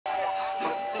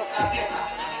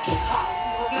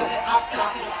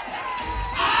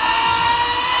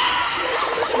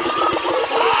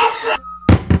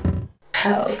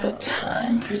Pelpa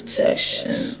time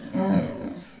protection.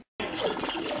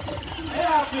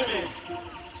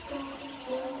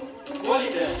 Hold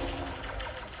it there.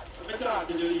 Let me talk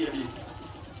to the ladies.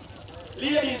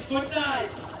 Ladies, good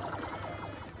night.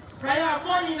 Can you have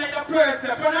money in your purse?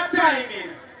 Put a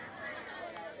timing.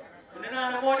 You don't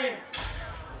have money.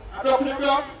 I'm talking to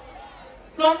block.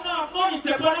 Come now, money,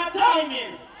 say put a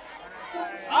timing.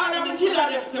 All of the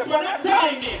killers, them say put a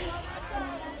timing.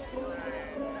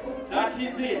 That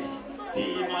is it.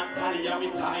 Team and tally on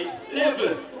me tight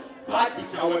level. Bad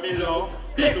picture when me love.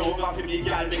 Bend over for me,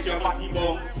 girl, make your body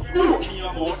bounce. Look me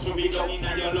your mouth, show me down in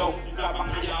your lungs. It's a bang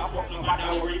of your fuck, no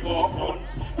matter worry about funds.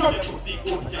 Tell your pussy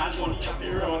good, girl, money have to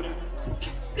run.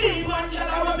 Demon,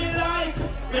 girl, I me like.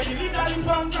 When you lead the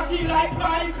punk, cocky like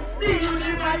bike. Deal with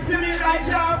the mic to me like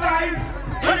your vice.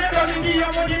 When you don't give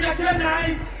your money, make you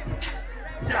nice.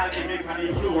 Girl, they make on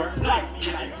the floor. Like me,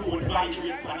 I don't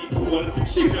vibrate on the pole.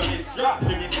 Shiver me straps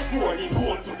when me score. The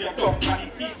goal to the top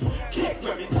and the teeth. Take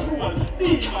when me school.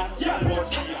 Demon, girl, but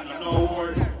she and no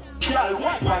word. Girl,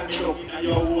 why me love in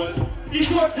your hole? It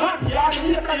was hot, yeah,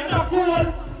 shit, and you're not cool.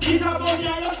 It a bunny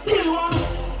and you still want.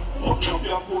 Open up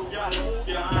your foot, girl, move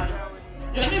your hand.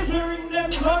 You need to ring them,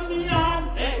 turn me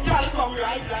on. Hey, girl, come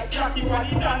right like Jackie when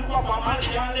he done Papa man.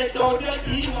 Can't let out your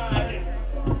demon.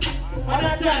 At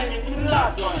that time, it's the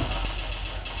last one.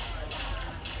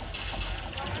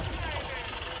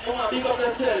 You want to big up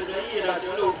yourself, you hear that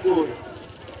you look good.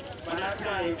 At that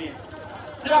time,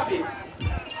 drop it.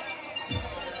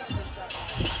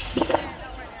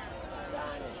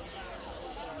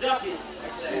 Drop it.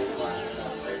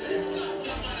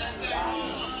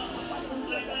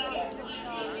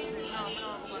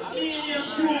 Medium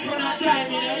group on that time,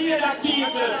 you hear that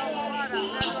people?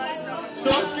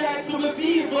 Subscribe to the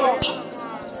Vivo.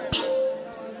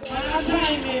 On that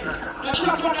timing, the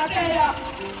top on the day.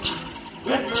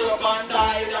 When we rub and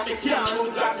die, and we can't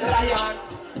lose a client.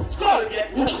 Skull get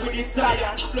hooked with the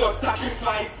science, blood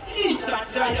sacrifice. Instant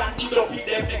giant, you don't be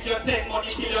them, make you send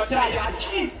money till you're tired.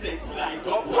 Insects light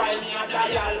up while me a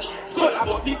dial. Skull a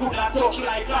bus, he could not talk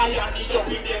like iron. You don't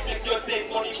be them, make you send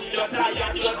money till you're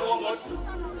tired. You know much.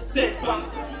 Set bank.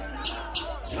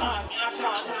 Chant me a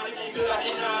chant and the eagle of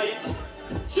the night.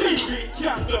 Three green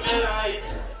candle me light.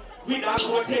 With a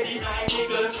goat head in a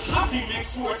niggle. Happy make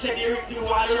sure say the ritual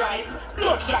right.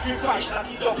 Blood sacrifice that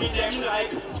he don't be them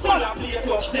like. Skull a plate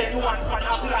up, send one pan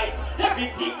a flight.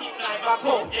 Everything in life a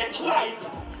come get white.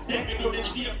 Then we do the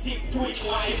same thing to his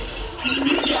wife. We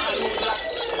can't lose that.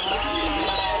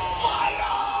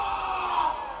 Fire!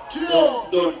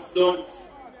 Stunts.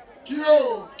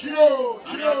 Kill!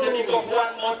 And I'm sending up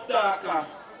one more stalker.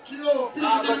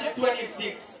 August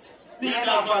 26th,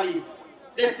 Cedar Valley.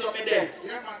 That's what me there.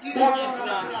 Bonus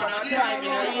now, and a time in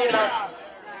a year.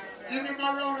 Give him a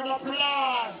round of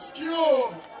applause.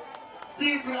 Kill!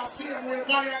 People are saying when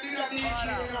Valiant did a DJ,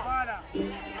 you know.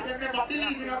 And they never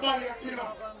believe in a Valiant, you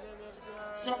know.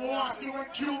 So we want to see when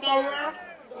Cuba work,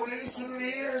 only listen to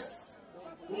the ears.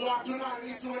 We want to not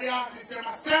listen to the artists, they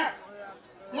must say.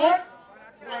 Good?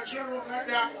 Well, Jerome like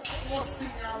that, most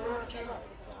things are working up.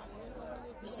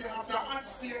 You see, after on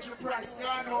stage, the price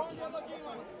gone up.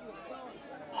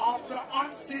 After on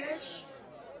stage,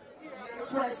 the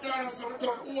price gone up, so we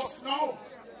turn host now.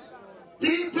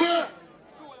 People,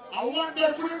 I want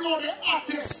them to know the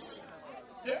hottest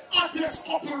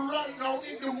couple right now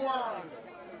in the world.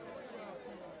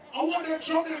 I want them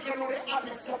to know the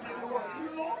hottest couple in the world, you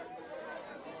know?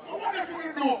 I want them to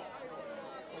know.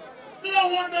 I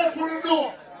want them to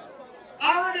know.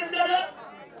 Already did it?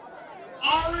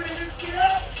 Already this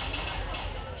year?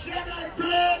 Can I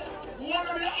play one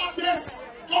of the hottest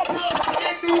couple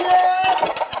in the world?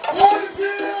 Who is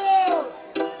here?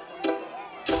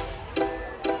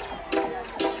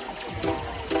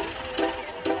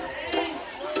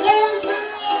 Who is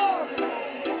here?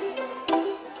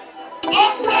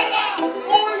 Umbrella!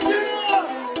 Who is here?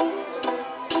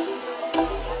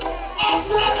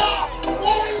 Umbrella!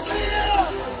 Who is here?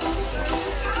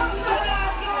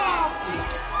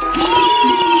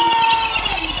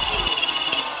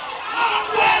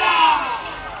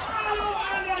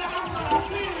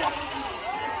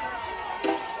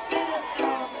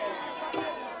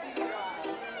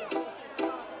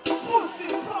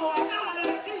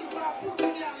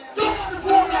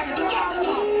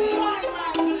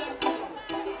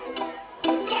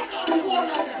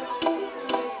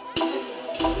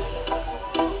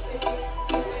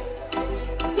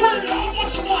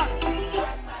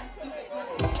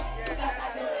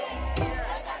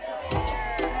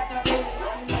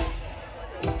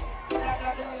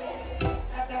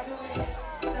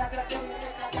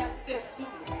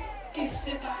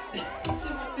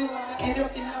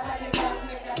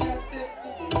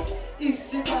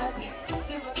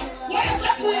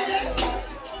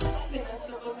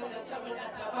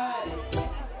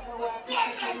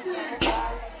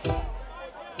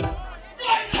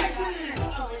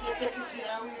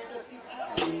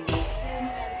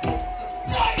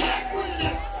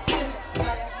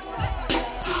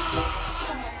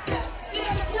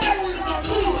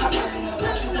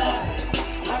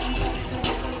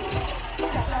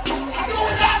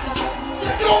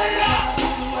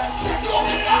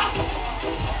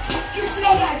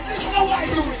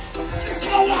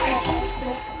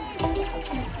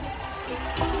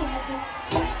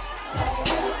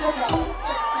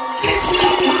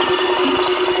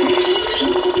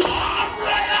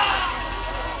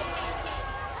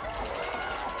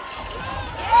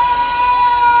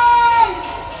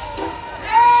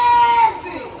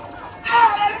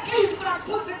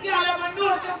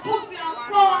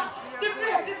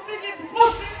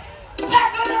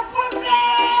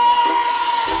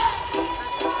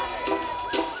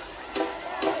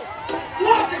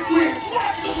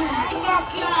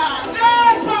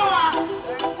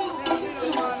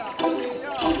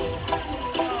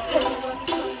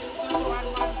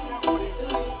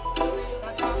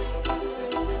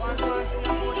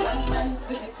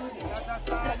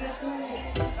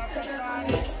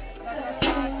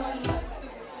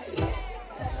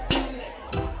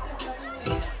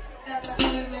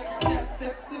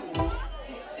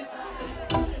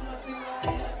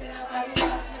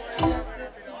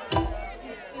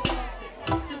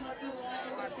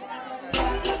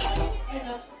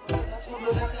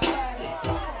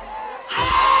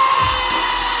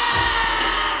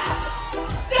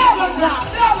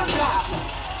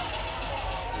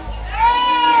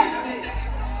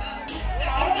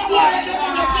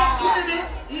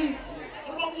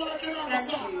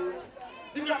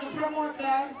 We got the promoters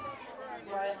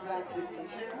who are invited me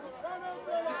here.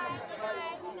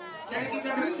 Can you give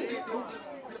them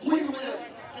the Queen wave?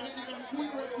 Can you give them the Queen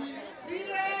wave, Queenie?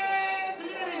 Queenie!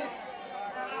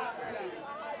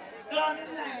 Don't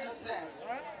deny yourself.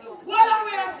 What are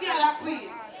we have girl a queen?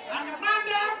 And the man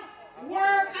them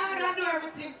work hard and do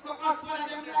everything for us, whether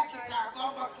them like it or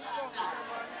bumper clap that.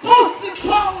 Pussy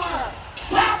power!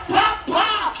 Pop, pop,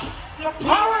 pop! The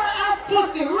power of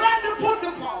pussy, run the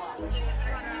pussy power!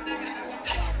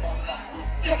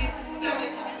 Take it.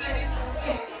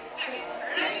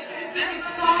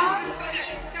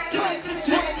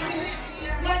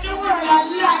 When the world I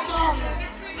like them,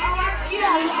 I want to kill you,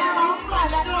 I want to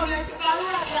find I don't let you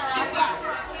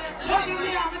show you me,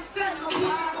 I'm a seven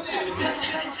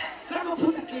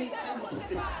pussy clean.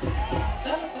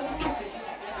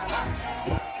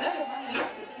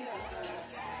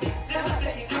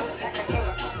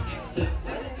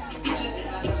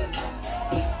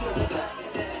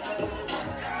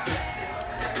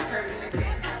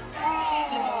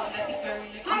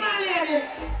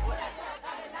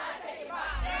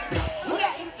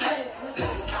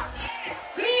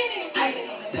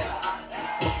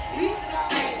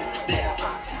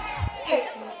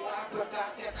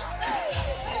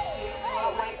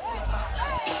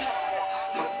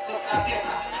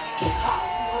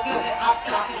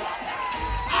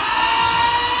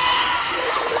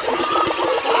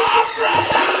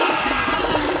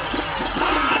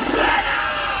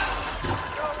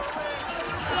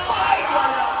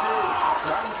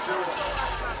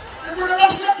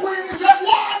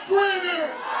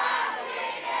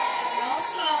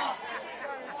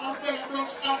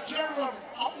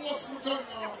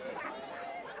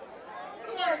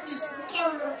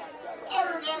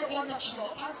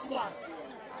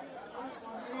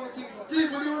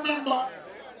 People, you remember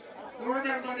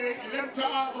the 11th of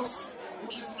August,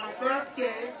 which is my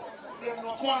birthday. Then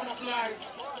my father died.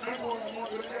 Remember when I went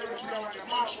to the area for the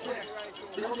March Pen.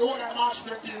 They were doing that March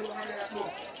Pen deal over there too.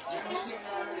 And we think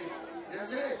already. You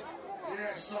see?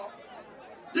 Yeah, so.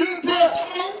 People!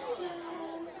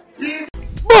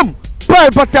 Boom!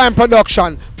 Pelpa Time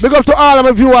Production. Big up to all of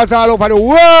my viewers all over the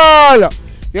world.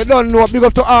 You don't know. Big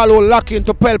up to all who lock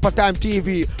into Pelpa Time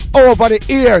TV over the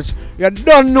years. You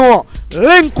don't know.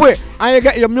 Link with and you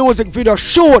get your music video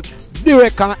shoot,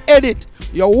 direct and edit.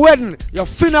 Your wedding, your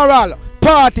funeral,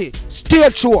 party,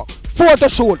 stage show, photo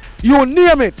shoot, you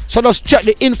name it. So just check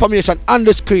the information on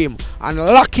the screen and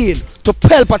lock in to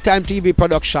Pelpa Time TV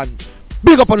Production.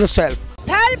 Big up on yourself.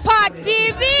 Pelpa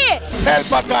TV!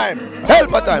 Pelpa Time!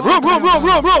 Pelpa Time! Room!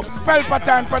 Pelpa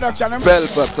Time Production.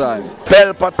 Pelpa Time.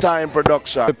 Pelpa Time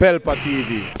Production. Pelpa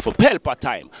TV. For Pelpa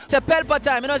Time. It's a Pelpa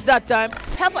Time, you know it's that time.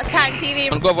 Pelpa Time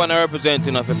TV. I'm governor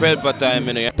representing of Pelpa Time,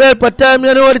 you know. Pelpa Time,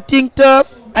 you know what the thing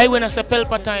tough? I when I say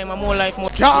Pelpa Time, I'm more like more.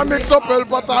 Can't mix up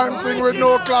Pelpa Time thing with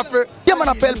no coffee. Yeah, man,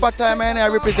 a Pelpa Time, and I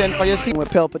represent for you. See, with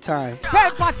Pelpa Time.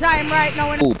 Pelpa Time right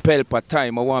now. Oh, Pelpa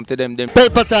Time, I want to them.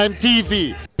 Pelpa Time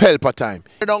TV. Pelpa Time.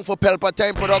 You're down for Pelpa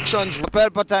Time Productions.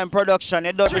 Pelpa Time Production.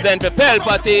 It does Represent for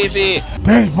Pelpa TV.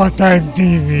 Pelpa Time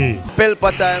TV.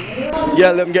 Pelpa Time.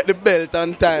 Yeah, let them get the belt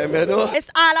on time, you know. It's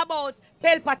all about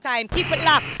Pelpa Time. Keep it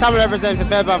locked. Come represent for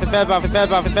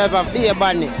Pelpa, here,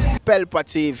 badness. Pelpa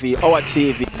TV, our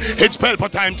TV. It's Pelpa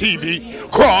Time TV.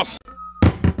 Cross.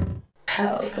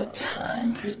 Pelpa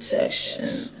Time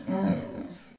Protection.